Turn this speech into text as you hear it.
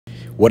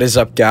What is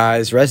up,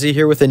 guys? Reziyy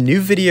here with a new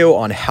video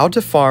on how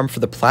to farm for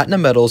the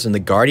platinum medals in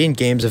the Guardian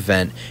Games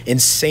event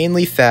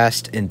insanely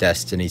fast in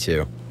Destiny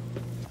 2.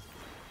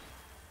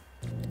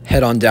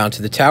 Head on down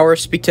to the tower,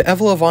 speak to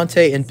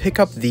Evelevante, and pick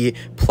up the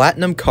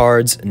Platinum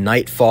Cards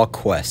Nightfall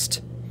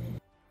quest.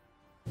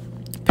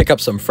 Pick up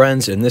some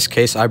friends. In this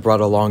case, I brought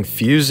along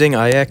Fusing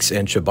IX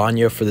and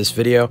Chubonyo for this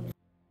video.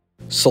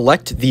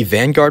 Select the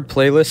Vanguard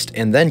playlist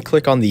and then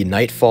click on the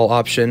Nightfall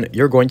option.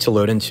 You're going to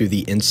load into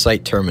the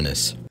Insight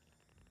Terminus.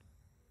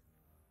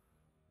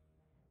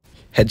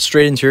 Head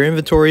straight into your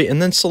inventory and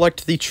then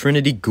select the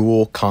Trinity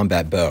Ghoul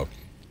Combat Bow.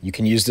 You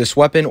can use this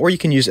weapon or you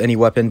can use any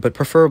weapon, but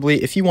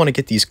preferably if you want to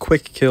get these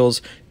quick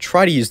kills,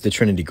 try to use the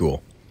Trinity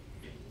Ghoul.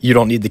 You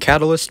don't need the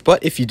Catalyst,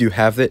 but if you do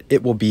have it,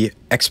 it will be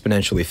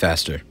exponentially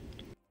faster.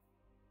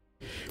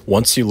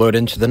 Once you load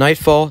into the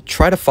Nightfall,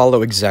 try to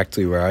follow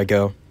exactly where I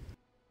go.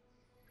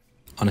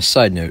 On a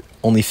side note,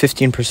 only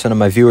 15% of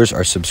my viewers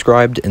are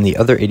subscribed, and the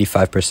other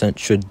 85%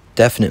 should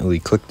definitely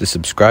click the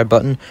subscribe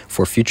button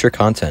for future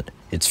content.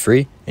 It's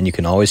free, and you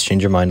can always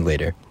change your mind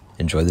later.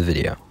 Enjoy the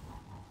video.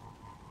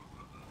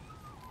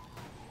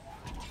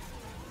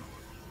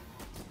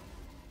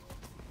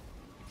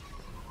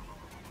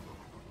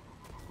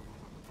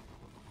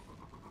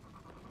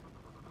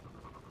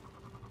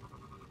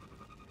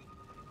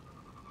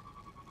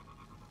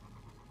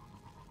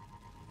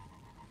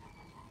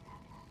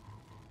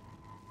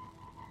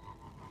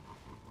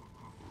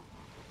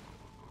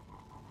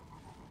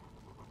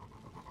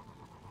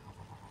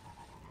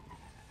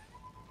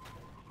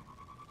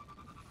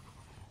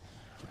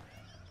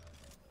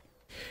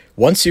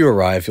 Once you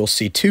arrive, you'll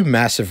see two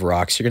massive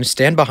rocks. You're going to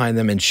stand behind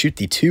them and shoot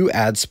the two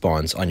ad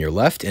spawns on your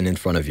left and in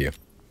front of you.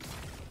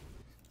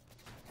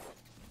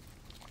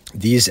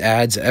 These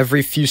ads,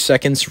 every few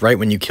seconds, right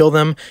when you kill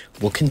them,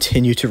 will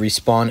continue to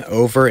respawn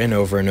over and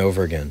over and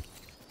over again.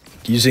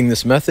 Using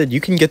this method, you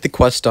can get the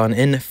quest done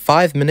in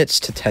 5 minutes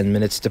to 10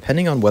 minutes,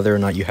 depending on whether or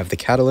not you have the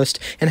catalyst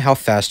and how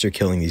fast you're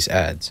killing these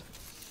ads.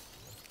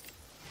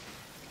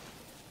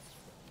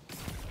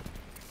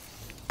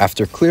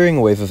 After clearing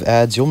a wave of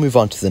ads, you'll move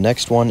on to the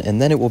next one,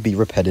 and then it will be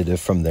repetitive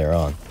from there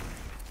on.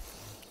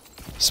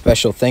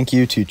 Special thank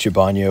you to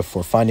Chubonyo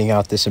for finding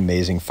out this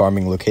amazing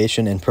farming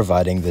location and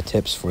providing the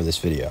tips for this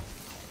video.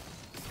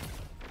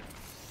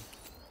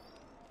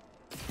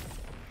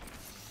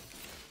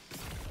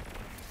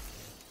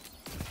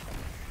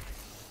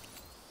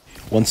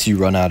 Once you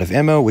run out of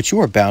ammo, which you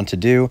are bound to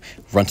do,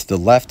 run to the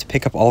left,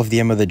 pick up all of the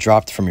ammo that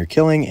dropped from your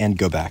killing, and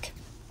go back.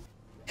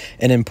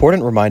 An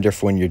important reminder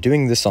for when you're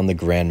doing this on the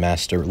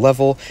Grandmaster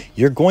level,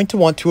 you're going to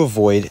want to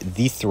avoid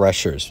the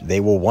Threshers. They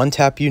will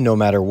one-tap you no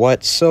matter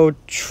what, so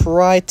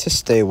try to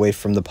stay away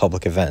from the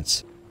public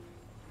events.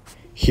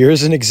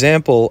 Here's an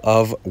example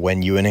of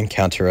when you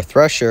encounter a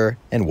Thresher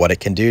and what it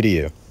can do to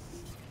you.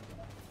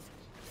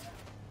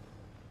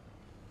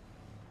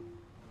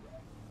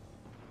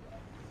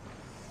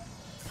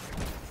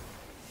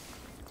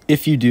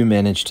 If you do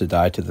manage to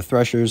die to the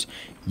Threshers,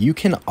 you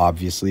can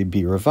obviously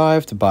be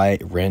revived by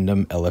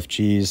random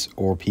LFGs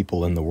or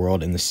people in the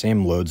world in the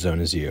same load zone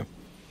as you.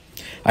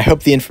 I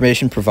hope the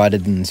information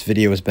provided in this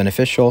video was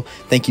beneficial.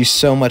 Thank you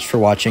so much for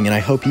watching, and I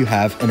hope you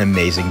have an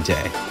amazing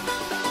day.